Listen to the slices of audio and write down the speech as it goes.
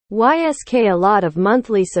YSK. A lot of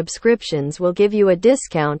monthly subscriptions will give you a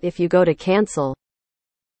discount if you go to cancel.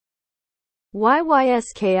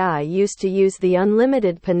 YYSK. I used to use the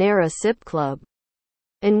unlimited Panera Sip Club.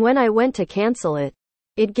 And when I went to cancel it,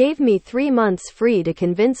 it gave me 3 months free to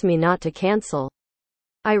convince me not to cancel.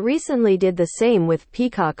 I recently did the same with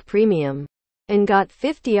Peacock Premium and got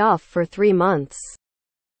 50 off for 3 months.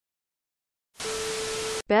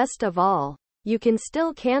 Best of all, you can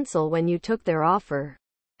still cancel when you took their offer.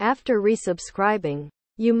 After resubscribing,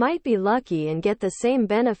 you might be lucky and get the same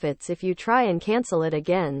benefits if you try and cancel it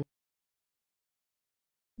again.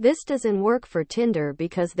 This doesn't work for Tinder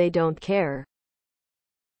because they don't care.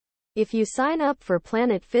 If you sign up for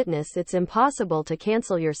Planet Fitness, it's impossible to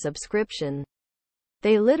cancel your subscription.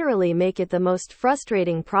 They literally make it the most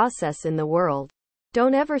frustrating process in the world.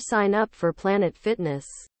 Don't ever sign up for Planet Fitness.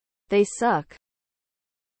 They suck.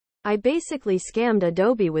 I basically scammed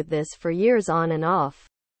Adobe with this for years on and off.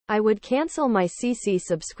 I would cancel my CC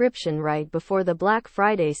subscription right before the Black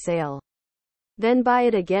Friday sale. Then buy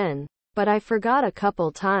it again. But I forgot a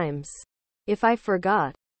couple times. If I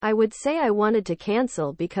forgot, I would say I wanted to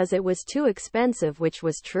cancel because it was too expensive, which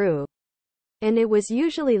was true. And it was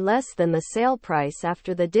usually less than the sale price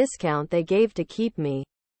after the discount they gave to keep me.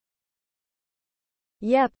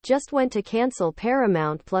 Yep, just went to cancel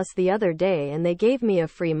Paramount Plus the other day and they gave me a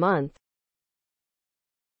free month.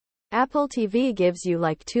 Apple TV gives you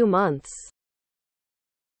like 2 months.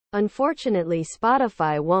 Unfortunately,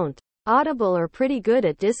 Spotify won't. Audible are pretty good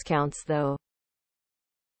at discounts though.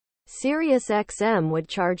 SiriusXM would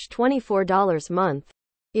charge $24 a month.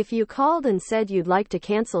 If you called and said you'd like to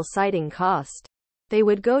cancel citing cost, they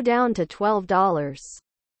would go down to $12.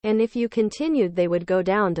 And if you continued, they would go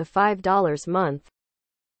down to $5 a month.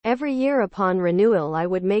 Every year upon renewal, I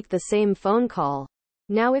would make the same phone call.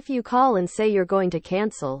 Now if you call and say you're going to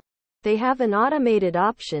cancel, they have an automated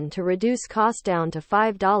option to reduce cost down to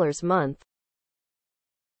 $5 a month.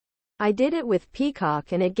 I did it with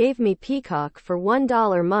Peacock and it gave me Peacock for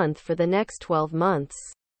 $1 a month for the next 12 months.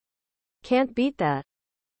 Can't beat that.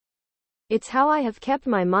 It's how I have kept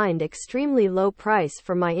my mind extremely low price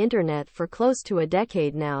for my internet for close to a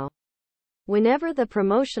decade now. Whenever the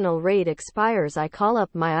promotional rate expires, I call up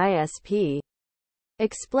my ISP.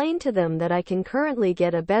 Explain to them that I can currently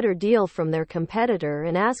get a better deal from their competitor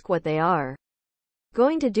and ask what they are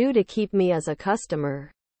going to do to keep me as a customer.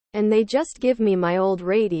 And they just give me my old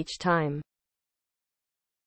rate each time.